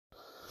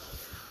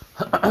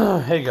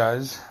Hey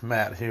guys,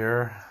 Matt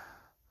here.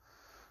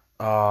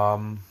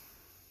 Um,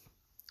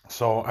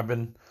 so I've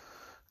been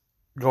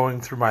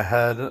going through my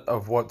head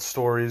of what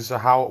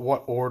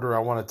order I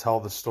want to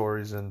tell the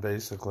stories in,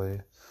 basically.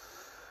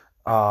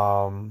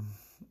 Um,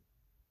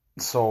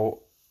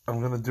 so I'm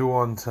gonna do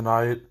one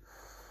tonight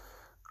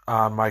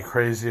on my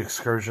crazy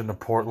excursion to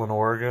Portland,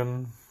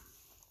 Oregon,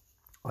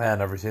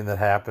 and everything that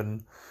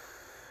happened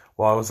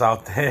while I was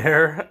out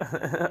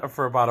there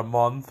for about a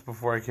month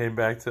before I came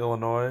back to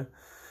Illinois.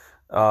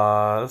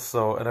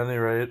 So at any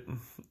rate,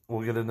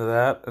 we'll get into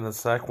that in a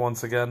sec.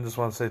 Once again, just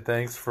want to say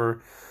thanks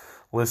for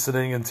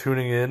listening and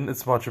tuning in.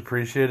 It's much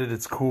appreciated.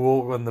 It's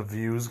cool when the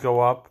views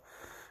go up.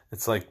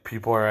 It's like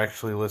people are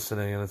actually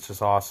listening, and it's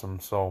just awesome.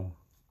 So,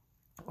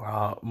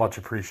 much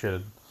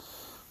appreciated.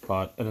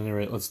 But at any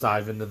rate, let's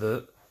dive into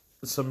the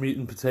some meat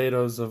and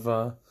potatoes of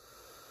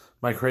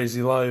my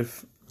crazy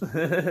life.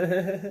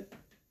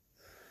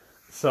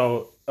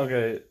 So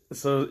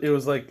it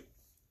was like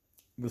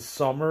the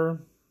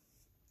summer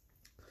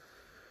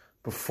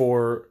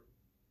before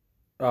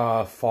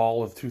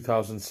fall of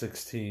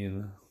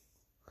 2016,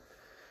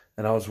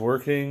 and I was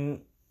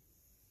working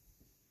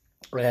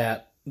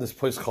at this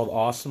place called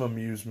Awesome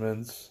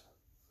Amusements,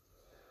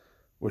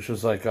 which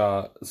was like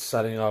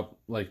setting up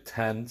like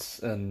tents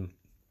and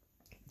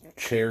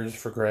chairs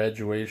for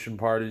graduation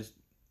parties,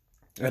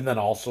 and then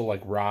also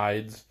like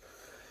rides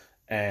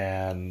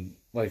and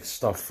like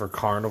stuff for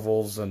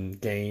carnivals and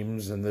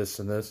games and this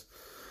and this.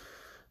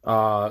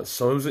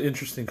 So it was an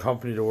interesting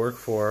company to work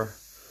for.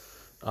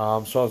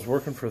 So I was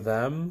working for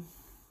them,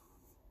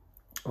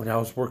 and I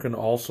was working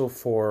also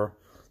for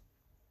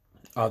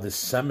this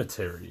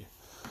cemetery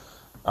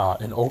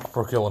in Oak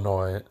Brook,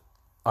 Illinois,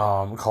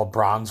 called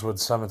Bronzewood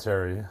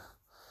Cemetery.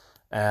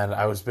 And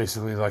I was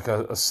basically like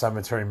a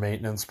cemetery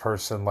maintenance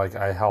person. Like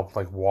I helped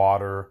like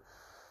water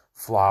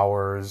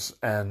flowers,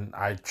 and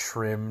I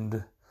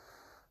trimmed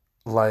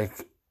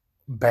like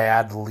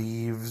bad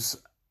leaves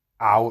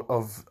out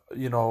of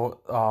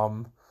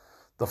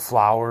the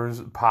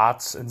flowers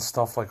pots and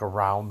stuff like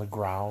around the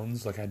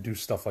grounds. Like I do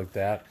stuff like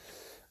that.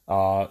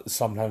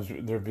 Sometimes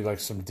there'd be like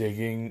some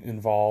digging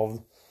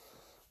involved,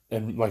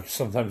 and like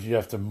sometimes you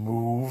have to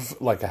move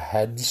like a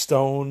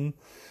headstone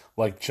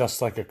like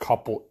just like a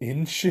couple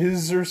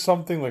inches or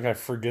something. Like I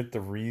forget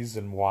the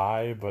reason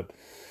why, but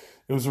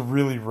it was a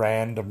really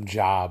random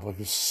job. Like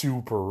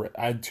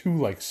I had two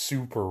like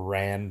super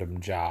random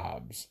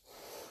jobs.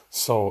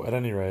 So at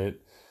any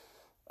rate,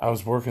 I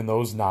was working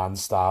those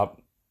nonstop.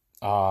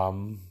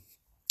 um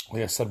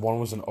like I said, one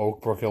was in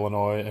Oak Brook,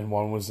 Illinois, and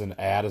one was in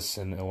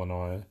Addison,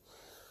 Illinois.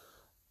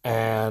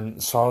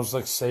 And so I was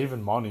like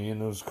saving money,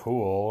 and it was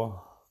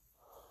cool.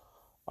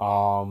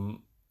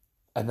 um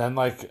and then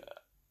like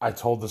I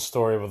told the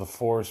story of the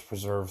forest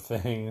preserve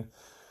thing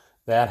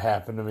that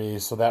happened to me.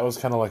 So that was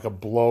kind of like a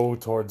blow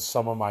towards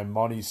some of my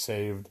money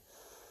saved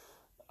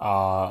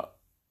uh,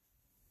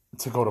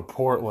 to go to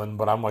Portland.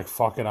 But I'm like,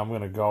 fuck it, I'm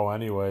gonna go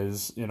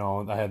anyways.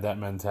 I had that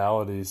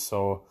mentality.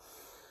 So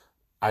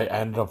I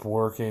ended up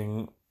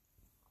working,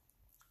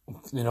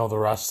 the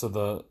rest of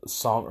the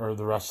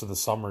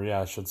summer,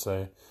 yeah, I should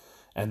say.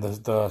 And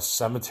the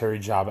cemetery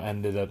job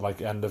ended at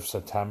like end of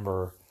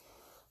September.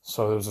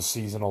 So it was a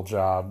seasonal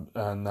job,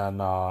 and then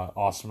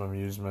Awesome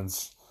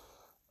Amusements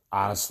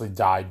honestly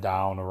died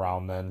down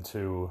around then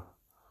too.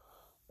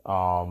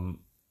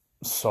 Um,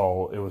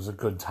 so it was a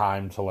good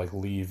time to like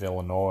leave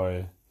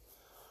Illinois.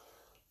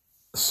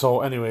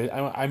 So anyway,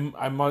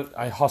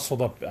 I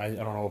hustled up. I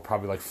don't know,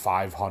 probably like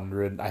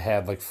 500. I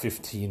had like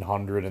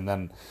 1,500, and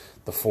then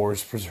the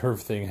forest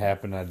preserve thing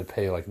happened. I had to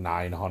pay like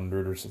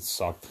 900, or it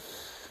sucked.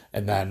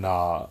 And then,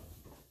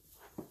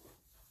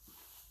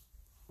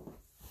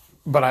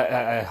 but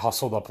I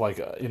hustled up like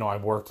I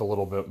worked a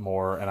little bit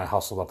more, and I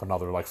hustled up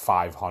another like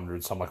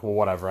 500. So I'm like, well,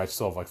 whatever. I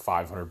still have like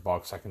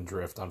 $500. I can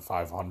drift on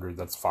 500.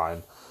 That's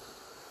fine.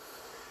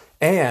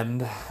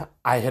 And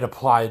I had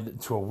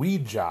applied to a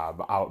weed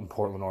job out in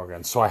Portland,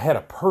 Oregon. So I had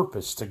a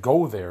purpose to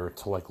go there,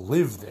 to like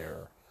live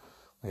there.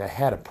 Like I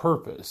had a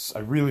purpose. I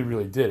really,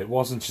 really did. It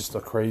wasn't just a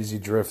crazy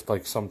drift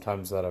like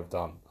sometimes that I've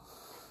done,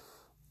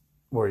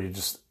 where you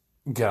just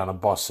get on a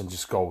bus and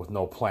just go with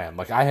no plan.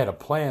 Like I had a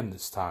plan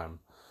this time.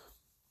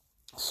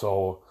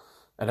 So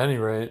at any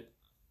rate,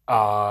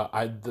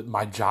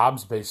 my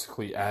jobs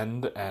basically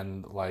end,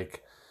 and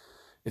like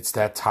it's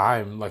that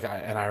time. Like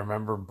I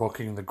remember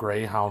booking the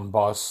Greyhound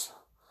bus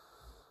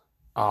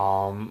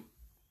um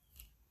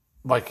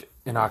like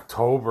in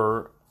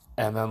October,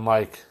 and then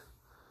like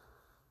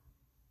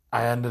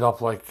I ended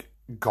up like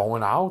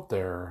going out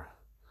there.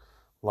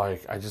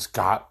 Like I just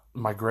got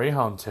my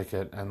Greyhound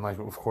ticket, and like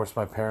of course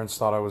my parents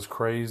thought I was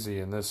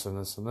crazy and this and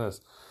this and this.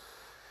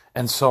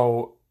 And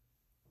so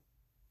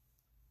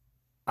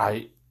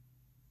I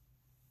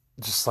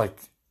just like,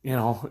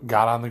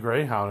 got on the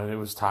Greyhound, and it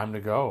was time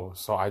to go.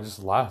 So I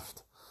just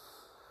left.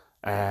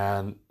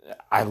 And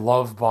I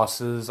love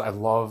buses. I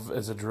love,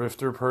 as a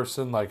drifter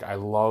person, like I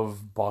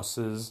love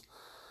buses,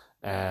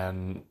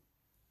 and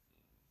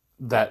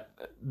that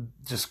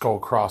just go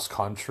cross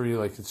country.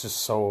 Like it's just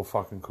so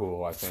fucking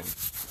cool, I think,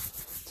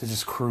 to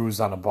just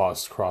cruise on a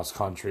bus cross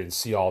country and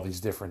see all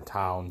these different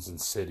towns and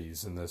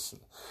cities and this.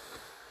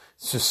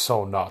 It's just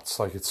so nuts.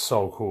 Like, it's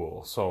so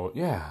cool. So,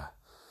 yeah.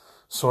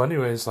 So,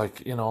 anyways,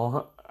 like,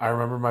 I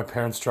remember my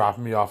parents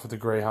dropping me off at the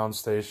Greyhound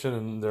station,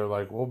 and they're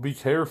like, well, be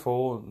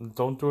careful.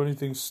 Don't do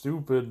anything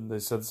stupid. And they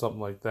said something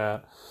like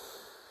that.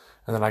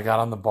 And then I got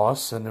on the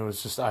bus, and it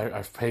was just,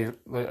 I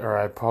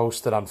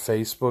posted on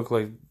Facebook,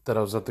 like, that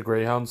I was at the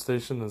Greyhound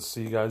station, and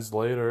see you guys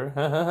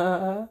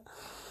later.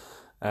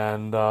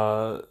 And,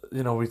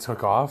 we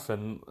took off,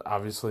 and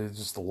obviously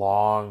just a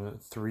long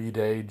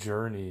 3-day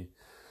journey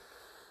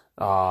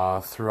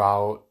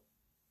throughout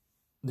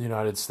the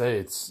United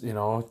States,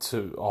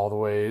 to all the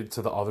way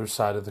to the other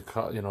side of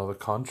the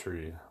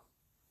country.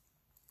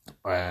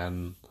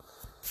 And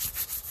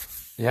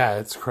yeah,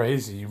 it's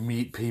crazy. You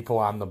meet people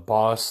on the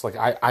bus. Like,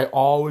 I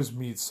always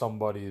meet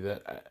somebody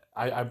that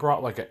I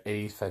brought like an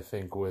eighth, I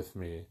think, with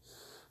me.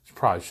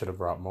 Probably should have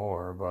brought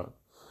more, but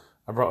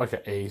I brought like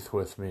an eighth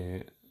with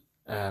me.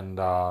 And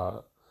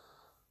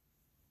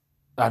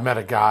I met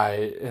a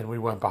guy, and we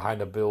went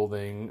behind a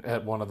building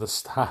at one of the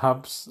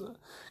stops,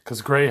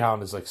 because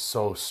Greyhound is like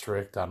so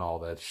strict on all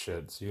that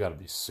shit. So you got to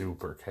be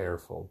super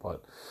careful,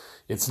 but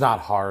it's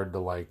not hard to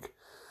like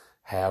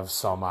have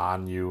some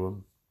on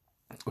you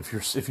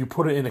if you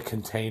put it in a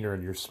container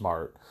and you're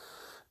smart,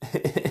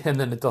 and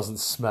then it doesn't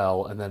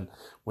smell, and then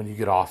when you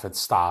get off it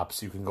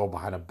stops. You can go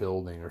behind a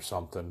building or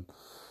something,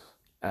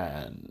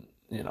 and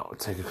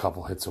take a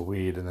couple hits of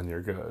weed, and then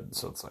you're good.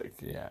 So it's like,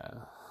 yeah.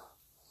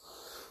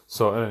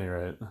 So at any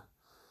rate,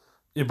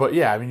 yeah, but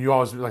yeah, I mean, you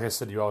always, like I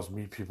said, you always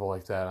meet people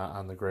like that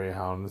on the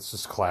Greyhound. It's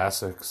just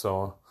classic.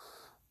 So,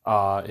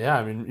 yeah,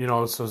 I mean,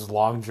 so it's a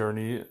long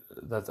journey.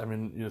 I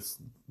mean, it's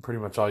pretty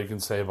much all you can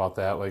say about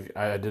that. Like,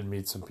 I did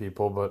meet some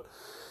people, but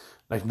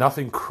like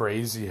nothing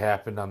crazy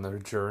happened on their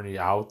journey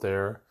out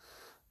there.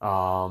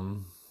 I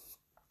don't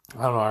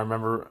know. I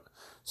remember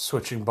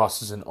switching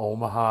buses in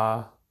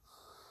Omaha,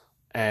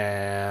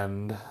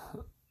 and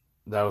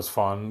that was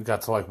fun.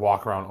 Got to like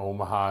walk around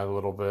Omaha a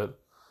little bit.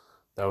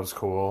 That was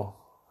cool.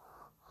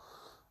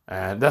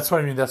 And that's what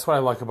I mean. That's what I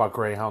like about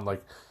Greyhound,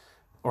 like,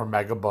 or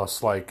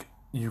Megabus. Like,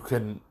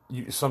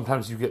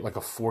 sometimes you get like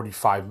a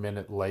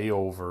 45-minute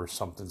layover or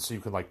something, so you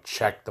can like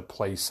check the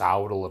place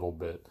out a little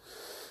bit.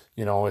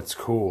 It's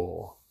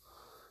cool.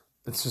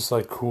 It's just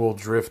like cool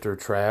drifter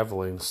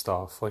traveling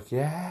stuff. Like,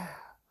 yeah.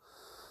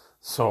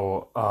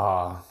 So,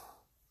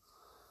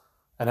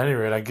 at any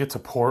rate, I get to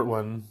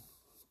Portland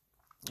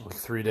like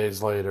 3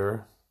 days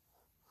later.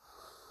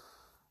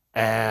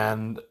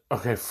 And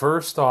okay,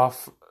 first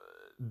off,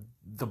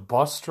 the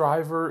bus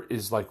driver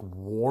is like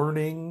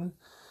warning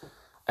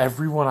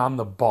everyone on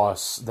the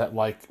bus that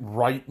like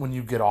right when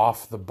you get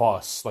off the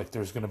bus, like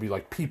there's gonna be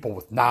like people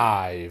with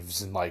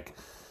knives and like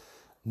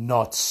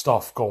nuts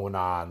stuff going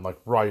on like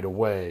right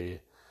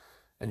away,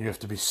 and you have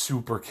to be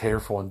super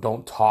careful and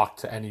don't talk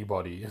to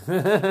anybody.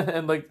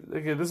 And like,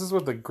 okay, this is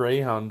what the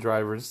Greyhound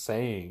driver is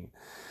saying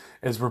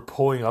as we're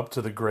pulling up to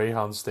the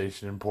Greyhound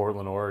station in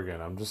Portland, Oregon.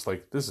 I'm just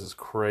like, this is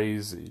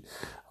crazy.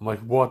 I'm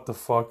like, what the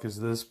fuck is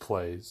this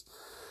place?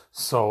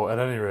 So at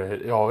any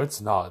rate,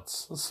 it's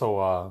nuts. So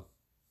I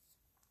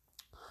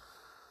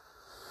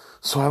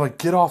like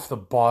get off the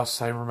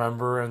bus, I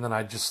remember, and then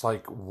I just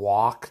like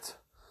walked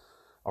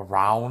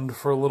around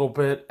for a little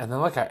bit, and then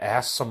like I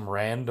asked some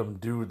random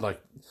dude,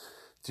 like,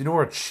 do you know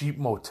where a cheap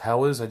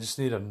motel is? I just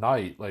need a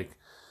night. Like,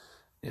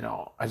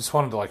 I just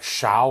wanted to like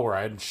shower.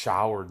 I hadn't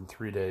showered in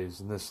 3 days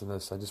and this and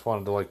this. I just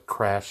wanted to like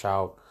crash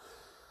out.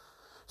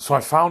 So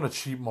I found a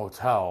cheap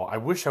motel. I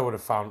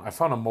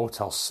found a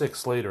Motel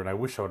 6 later, and I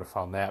wish I would have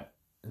found that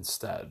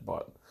instead,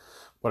 but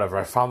whatever.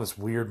 I found this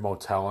weird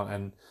motel,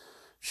 and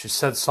she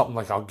said something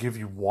like, I'll give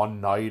you one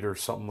night or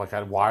something like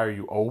that. Why are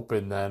you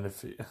open then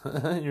if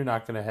you're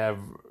not going to have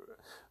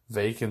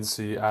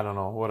vacancy? I don't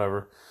know,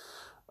 whatever.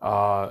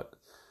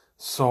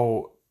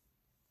 So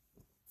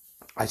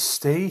I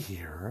stay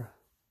here,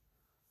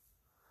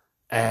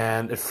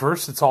 and at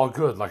first it's all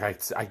good. Like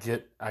I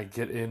get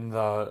in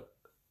the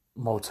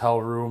motel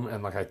room,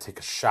 and like I take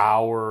a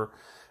shower,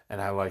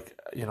 and I like,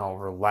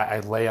 I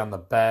lay on the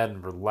bed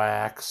and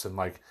relax, and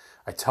like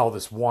I tell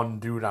this one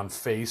dude on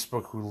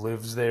Facebook who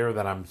lives there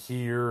that I'm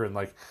here, and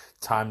like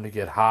time to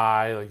get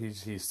high. Like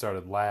he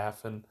started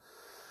laughing.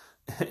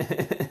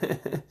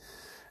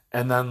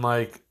 And then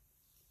like,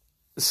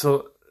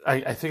 so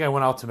I think I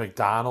went out to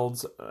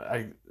McDonald's.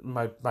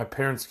 My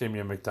parents gave me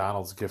a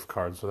McDonald's gift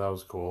card, so that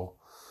was cool.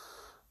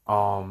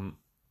 Um,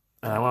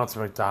 and I went out to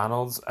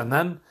McDonald's, and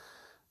then,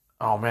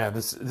 oh man,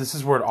 this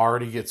is where it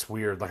already gets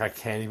weird. Like, I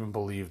can't even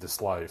believe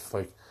this life.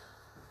 Like,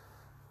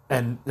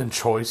 and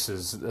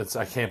choices.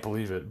 I can't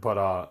believe it.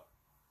 But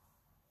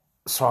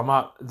so I'm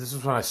not. This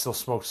is when I still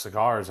smoke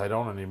cigars. I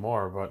don't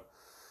anymore. But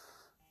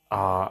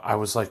I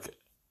was like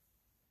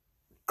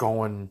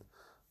going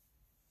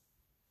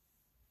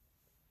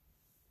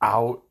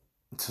out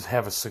to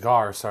have a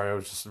cigar. Sorry, I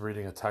was just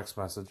reading a text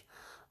message.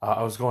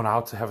 I was going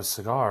out to have a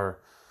cigar,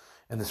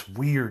 and this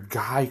weird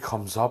guy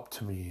comes up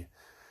to me,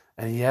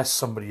 And he asked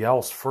somebody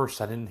else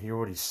first. I didn't hear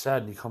what he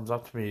said. And he comes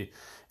up to me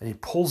and he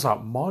pulls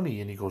out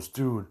money and he goes,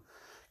 dude,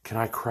 can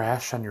I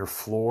crash on your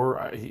floor?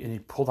 And he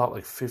pulled out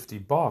like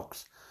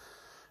 $50.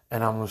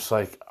 And I'm just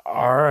like,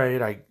 all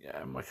right,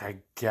 I'm like, I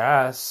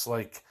guess.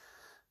 Like,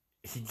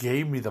 he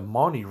gave me the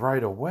money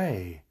right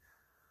away.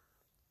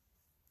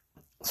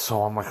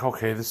 So I'm like,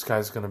 okay, this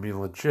guy's going to be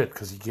legit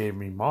because he gave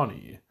me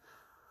money.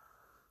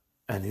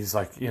 And he's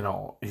like,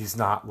 he's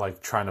not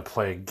like trying to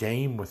play a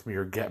game with me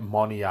or get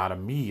money out of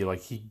me.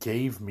 Like, he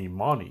gave me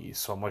money.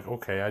 So I'm like,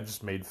 okay, I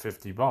just made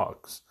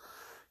 $50.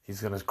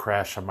 He's going to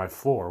crash on my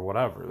floor,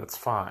 whatever. That's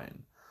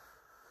fine.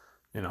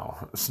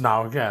 So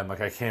now again,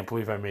 like, I can't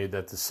believe I made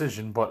that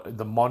decision, but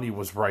the money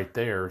was right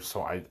there,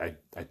 so I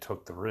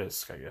took the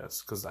risk, I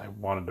guess, because I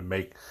wanted to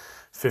make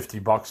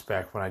 $50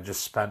 back when I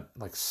just spent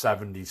like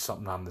 70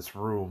 something on this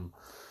room,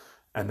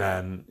 and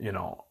then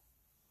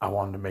I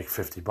wanted to make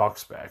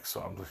 $50 back.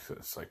 So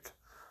it's like,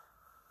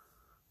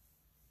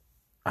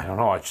 I don't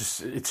know. It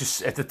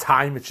just at the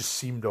time it just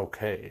seemed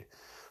okay.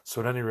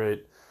 So at any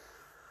rate,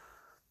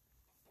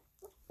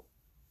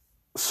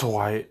 so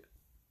I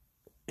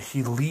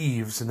he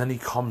leaves and then he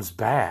comes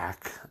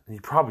back and he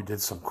probably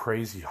did some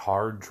crazy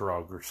hard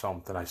drug or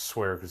something, I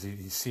swear, because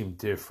he seemed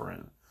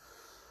different.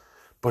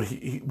 But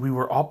we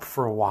were up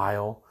for a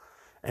while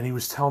and he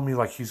was telling me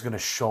like he's going to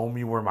show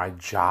me where my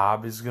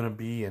job is going to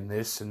be and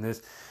this and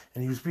this.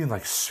 And he was being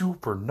like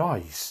super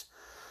nice.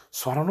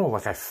 So I don't know,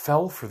 like I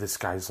fell for this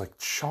guy's like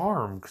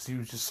charm because he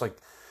was just like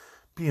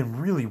being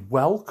really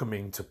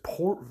welcoming to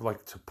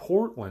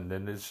Portland,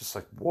 and it's just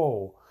like,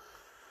 whoa.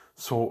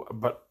 So,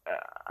 but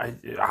I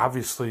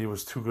obviously it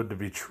was too good to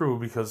be true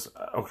because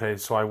okay,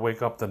 so I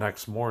wake up the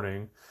next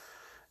morning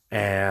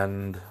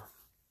and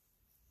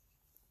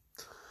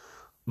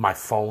my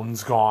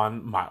phone's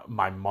gone,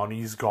 my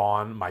money's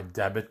gone, my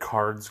debit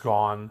card's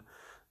gone,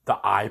 the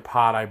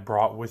iPod I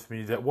brought with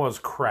me that was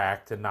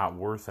cracked and not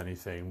worth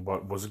anything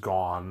but was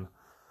gone.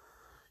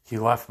 He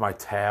left my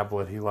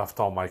tablet, he left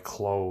all my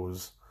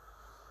clothes.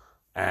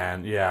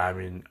 And yeah, I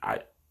mean,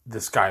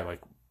 this guy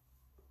like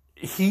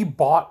he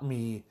bought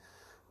me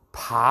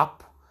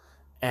pop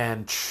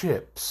and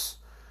chips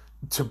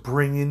to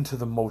bring into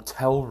the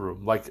motel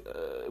room, like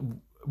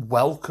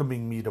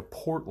welcoming me to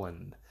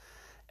Portland.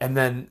 And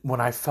then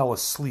when I fell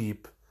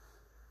asleep,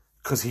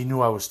 because he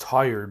knew I was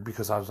tired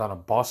because I was on a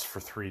bus for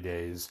 3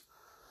 days,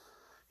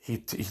 he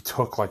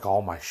took like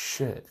all my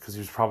shit because he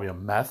was probably a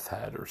meth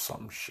head or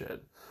some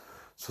shit.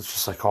 So it's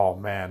just like, oh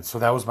man. So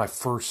that was my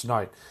first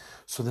night.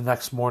 So the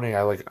next morning,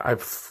 I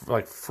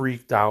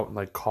freaked out and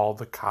like called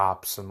the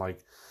cops and like,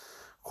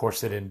 of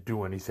course they didn't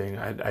do anything.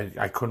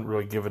 I couldn't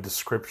really give a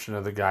description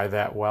of the guy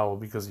that well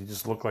because he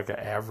just looked like an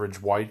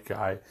average white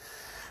guy.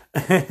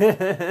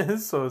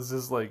 So it's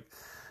just like,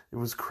 it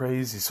was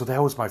crazy. So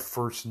that was my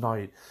first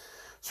night.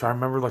 So I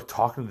remember like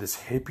talking to this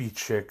hippie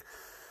chick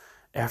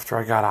after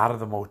I got out of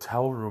the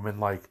motel room, and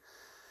like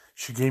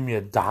she gave me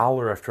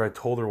 $1 after I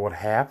told her what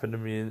happened to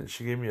me, and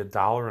she gave me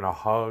 $1 and a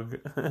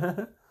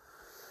hug.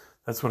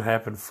 That's what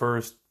happened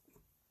first.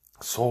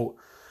 So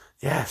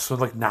yeah, so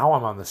like now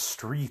I'm on the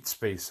streets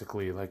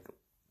basically, like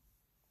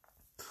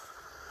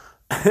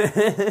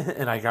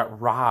and I got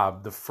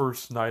robbed the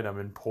first night I'm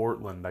in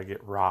Portland. I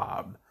get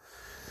robbed.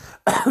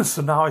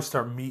 So now I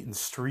start meeting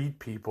street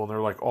people and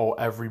they're like, oh,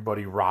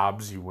 everybody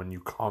robs you when you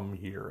come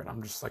here. And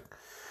I'm just like,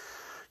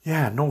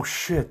 yeah, no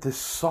shit, this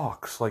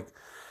sucks. Like,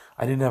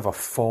 I didn't have a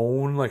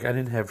phone, like, I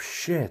didn't have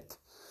shit.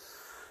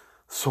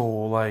 So,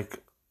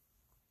 like,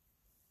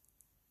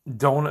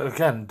 don't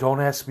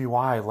ask me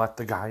why I let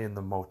the guy in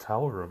the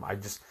motel room.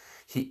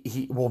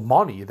 Well,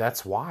 money,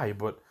 that's why,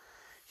 but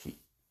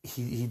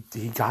he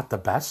got the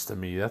best of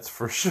me, that's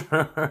for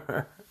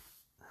sure.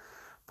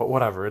 But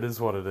whatever, it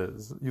is what it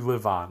is. You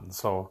live on.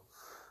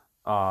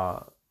 Uh,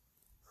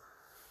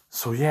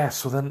 so yeah,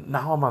 so then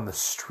now I'm on the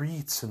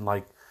streets and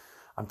like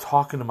I'm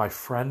talking to my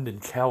friend in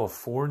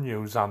California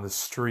who's on the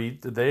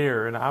street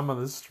there, and I'm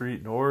on the street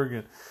in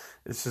Oregon.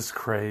 It's just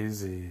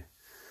crazy.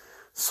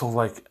 So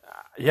like,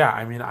 yeah,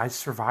 I mean, I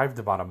survived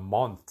about a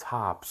month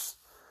tops,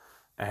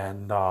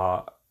 and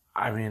I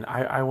mean,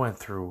 I went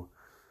through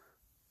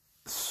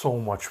so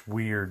much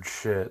weird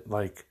shit,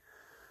 like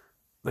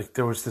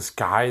there was this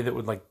guy that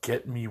would like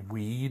get me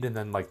weed and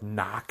then like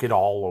knock it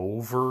all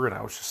over, and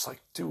I was just like,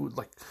 dude,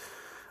 like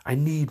I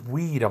need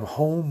weed, I'm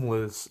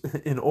homeless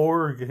in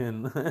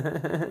Oregon.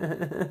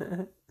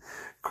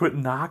 Quit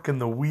knocking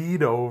the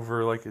weed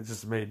over. Like it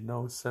just made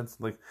no sense.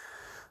 Like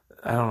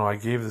I don't know, I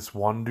gave this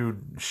one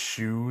dude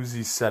shoes.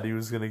 He said he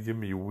was gonna give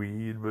me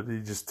weed, but he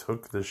just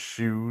took the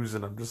shoes,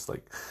 and I'm just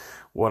like,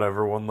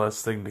 whatever, one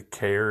less thing to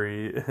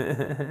carry.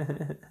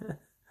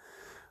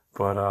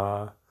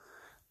 But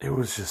it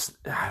was just,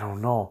 I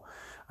don't know.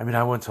 I mean,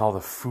 I went to all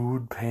the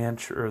food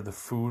pantry or the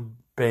food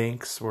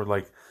banks where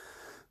like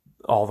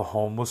all the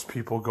homeless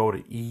people go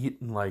to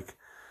eat, and like,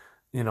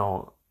 you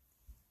know,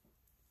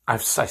 I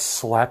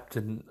slept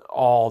in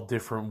all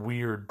different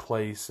weird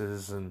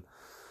places, and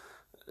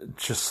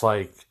just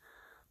like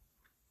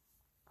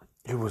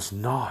it was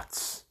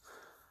nuts.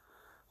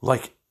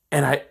 Like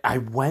And I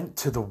went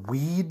to the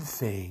weed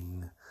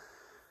thing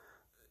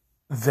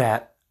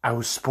that I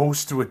was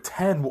supposed to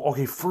attend. Well,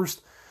 okay,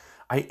 first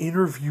I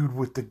interviewed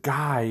with the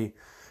guy,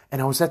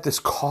 and I was at this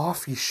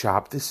coffee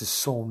shop. This is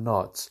so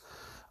nuts.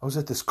 I was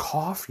at this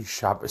coffee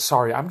shop.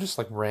 Sorry, I'm just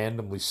like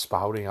randomly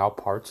spouting out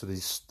parts of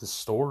this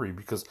story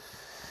because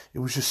it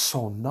was just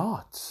so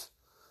nuts.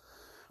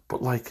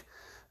 But like,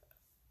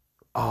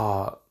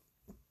 I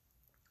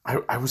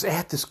was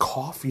at this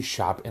coffee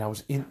shop, and I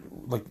was in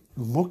like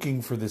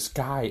looking for this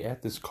guy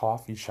at this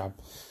coffee shop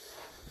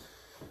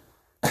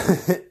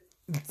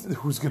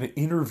who's gonna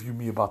interview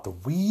me about the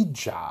weed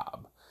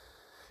job.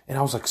 And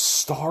I was like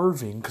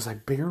starving because I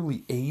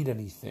barely ate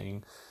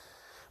anything.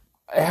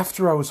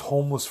 After I was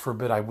homeless for a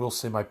bit, I will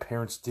say my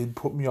parents did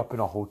put me up in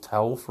a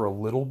hotel for a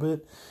little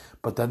bit,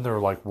 but then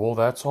they're like, well,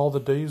 that's all the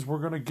days we're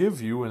going to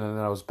give you. And then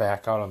I was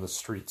back out on the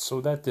streets.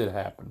 So that did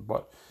happen.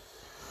 But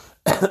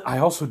I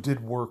also did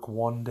work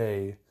one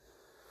day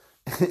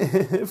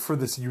for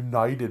this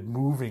United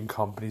moving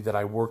company that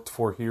I worked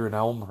for here in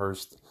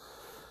Elmhurst.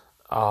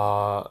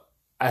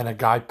 And a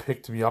guy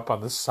picked me up on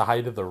the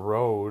side of the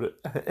road.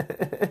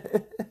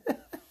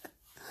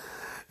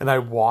 And I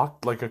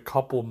walked like a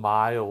couple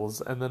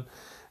miles, and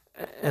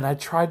I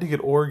tried to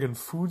get Oregon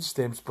food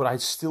stamps, but I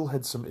still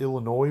had some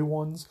Illinois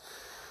ones.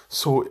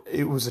 So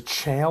it was a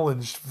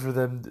challenge for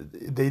them.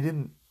 They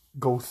didn't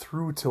go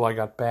through till I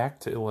got back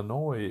to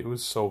Illinois. It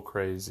was so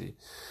crazy.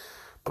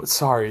 But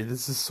sorry,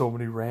 this is so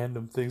many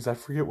random things. I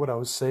forget what I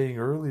was saying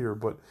earlier,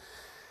 but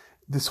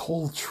this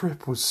whole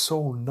trip was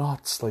so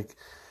nuts. Like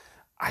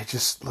I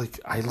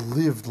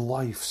lived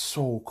life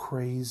so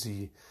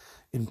crazy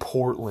in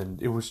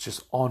Portland. It was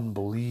just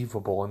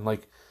unbelievable. And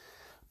like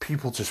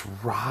people just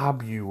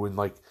rob you, and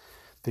like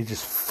they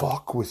just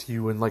fuck with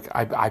you, and like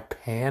I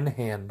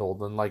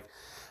panhandled, and like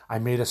I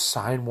made a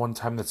sign one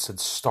time that said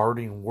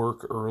starting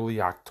work early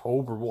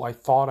October. Well, I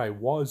thought I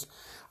was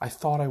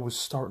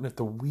starting at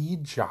the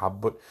weed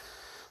job, but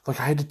like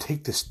I had to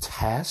take this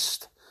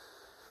test,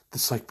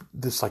 this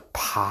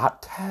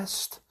pot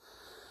test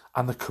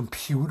on the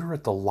computer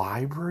at the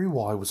library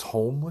while I was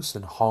homeless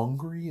and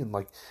hungry, and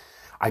like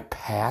I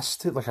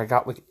passed it. Like I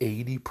got like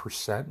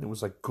 80%. It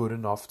was like good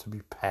enough to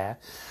be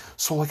passed.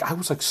 So like I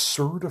was like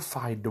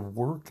certified to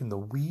work in the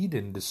weed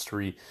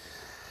industry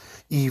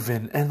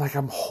even, and like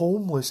I'm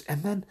homeless.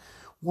 And then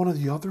one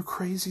of the other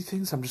crazy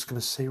things I'm just gonna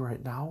say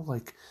right now,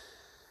 like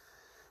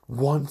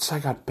once I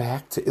got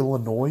back to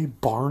Illinois,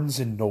 Barnes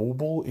and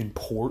Noble in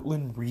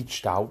Portland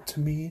reached out to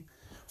me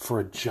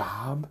for a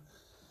job.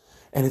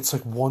 And it's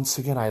like once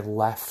again I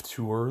left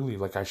too early.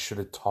 Like I should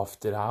have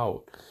toughed it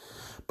out.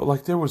 But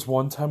like there was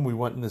one time we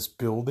went in this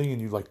building and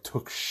you like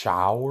took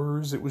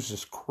showers. It was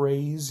just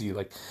crazy.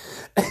 Like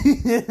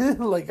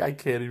like I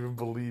can't even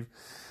believe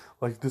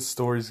like this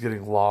story's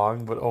getting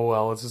long, but oh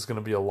well, it's just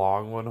gonna be a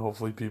long one.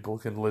 Hopefully people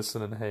can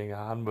listen and hang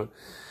on. But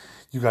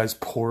you guys,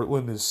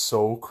 Portland is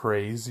so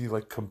crazy,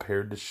 like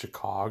compared to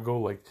Chicago.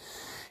 Like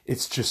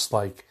it's just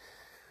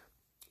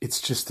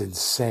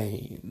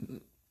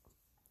insane.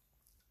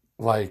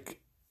 Like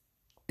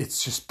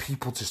it's just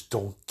people just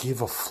don't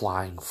give a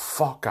flying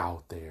fuck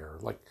out there.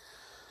 Like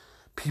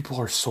people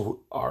are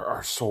so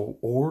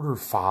order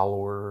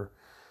followery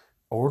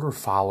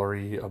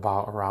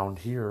about around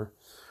here.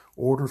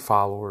 Order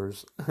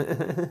followers.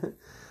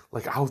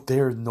 Like out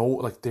there, no,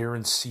 like they're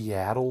in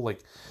Seattle,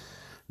 like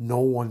no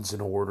one's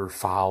an order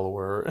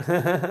follower.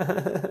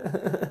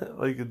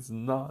 Like it's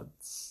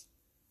nuts.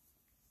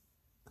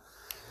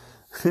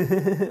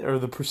 Or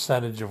the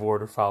percentage of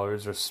order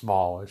followers are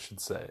small, I should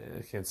say.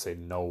 I can't say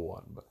no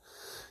one, but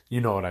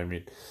you know what I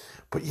mean.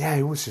 But yeah,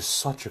 it was just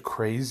such a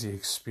crazy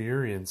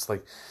experience.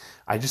 Like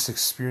I just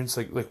experienced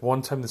like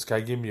one time this guy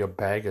gave me a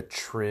bag of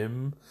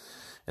trim,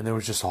 and there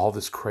was just all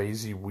this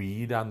crazy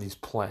weed on these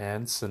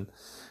plants, and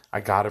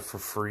I got it for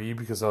free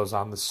because I was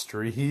on the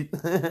street.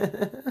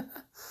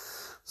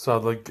 So I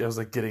was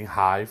like getting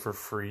high for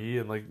free,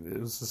 and like it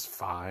was just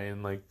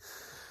fine. Like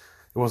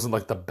it wasn't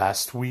like the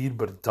best weed,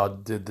 but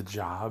it did the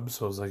job.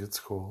 So I was like, it's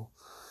cool.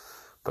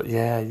 But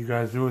yeah, you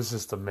guys, it was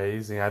just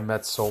amazing. I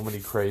met so many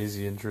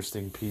crazy,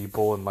 interesting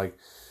people, and like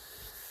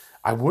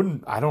I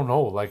don't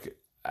know, like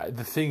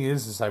the thing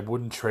is I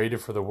wouldn't trade it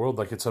for the world.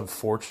 Like it's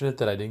unfortunate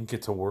that I didn't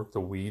get to work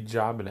the weed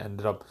job and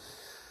ended up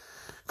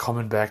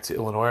coming back to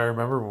Illinois. I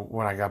remember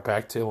when I got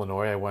back to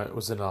Illinois,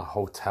 was in a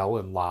hotel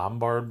in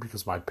Lombard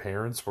because my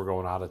parents were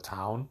going out of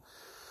town.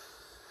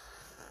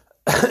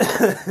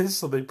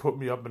 So they put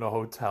me up in a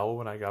hotel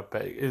when I got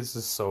back. It's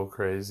just so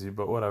crazy,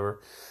 but whatever.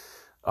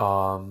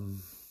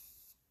 Um,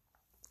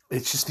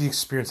 it's just the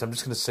experience. I'm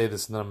just gonna say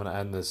this and then I'm gonna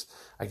end this.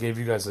 I gave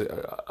you guys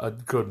a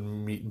good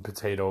meat and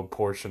potato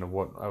portion of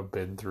what I've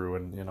been through,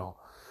 and you know,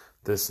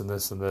 this and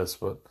this and this,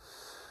 but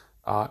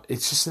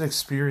it's just an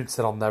experience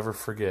that I'll never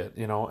forget.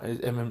 You know,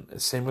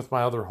 and same with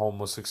my other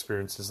homeless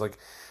experiences. Like,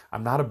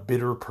 I'm not a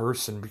bitter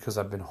person because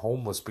I've been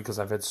homeless, because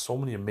I've had so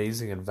many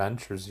amazing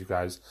adventures, you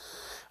guys.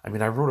 I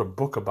mean, I wrote a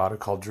book about it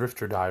called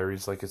Drifter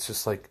Diaries. Like, it's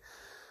just like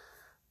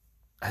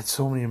I had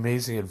so many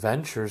amazing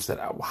adventures that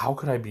how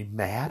could I be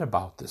mad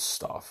about this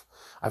stuff?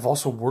 I've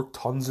also worked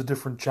tons of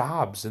different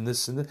jobs and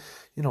this and that,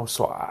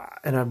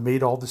 and I've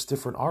made all this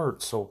different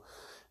art. So,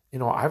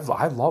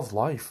 I love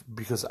life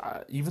because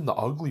even the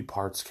ugly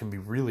parts can be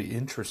really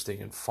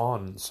interesting and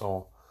fun.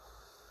 So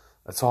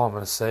that's all I'm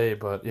gonna say.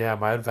 But yeah,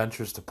 my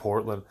adventures to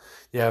Portland.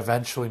 Yeah,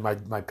 eventually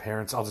my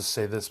parents. I'll just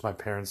say this: my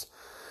parents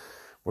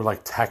were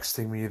like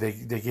texting me.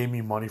 They gave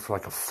me money for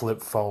like a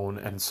flip phone,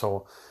 and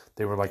so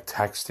they were like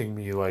texting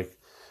me like,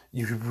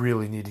 "You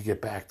really need to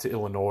get back to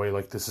Illinois.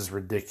 Like this is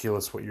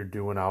ridiculous what you're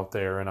doing out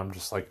there." And I'm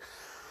just like,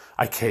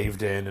 I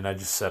caved in and I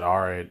just said, "All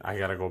right, I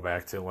gotta go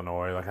back to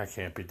Illinois. Like I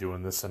can't be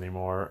doing this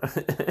anymore."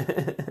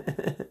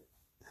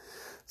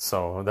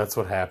 So that's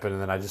what happened,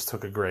 and then I just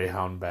took a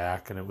Greyhound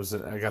back, and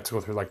I got to go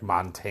through like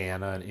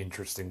Montana and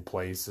interesting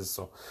places.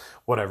 So,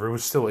 whatever, it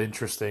was still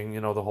interesting.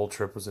 The whole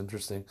trip was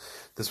interesting.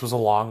 This was a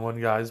long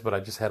one, guys, but I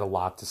just had a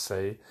lot to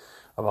say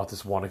about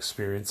this one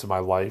experience in my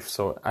life.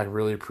 So I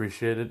really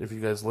appreciate it if you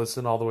guys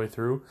listen all the way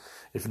through.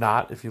 If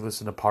not, if you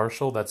listen to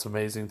partial, that's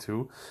amazing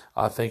too.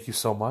 Thank you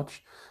so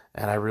much,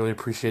 and I really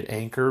appreciate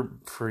Anchor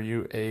for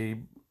you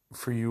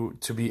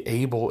to be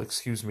able,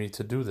 excuse me,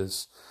 to do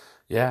this.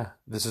 Yeah,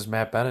 this is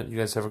Matt Bennett. You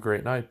guys have a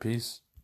great night. Peace.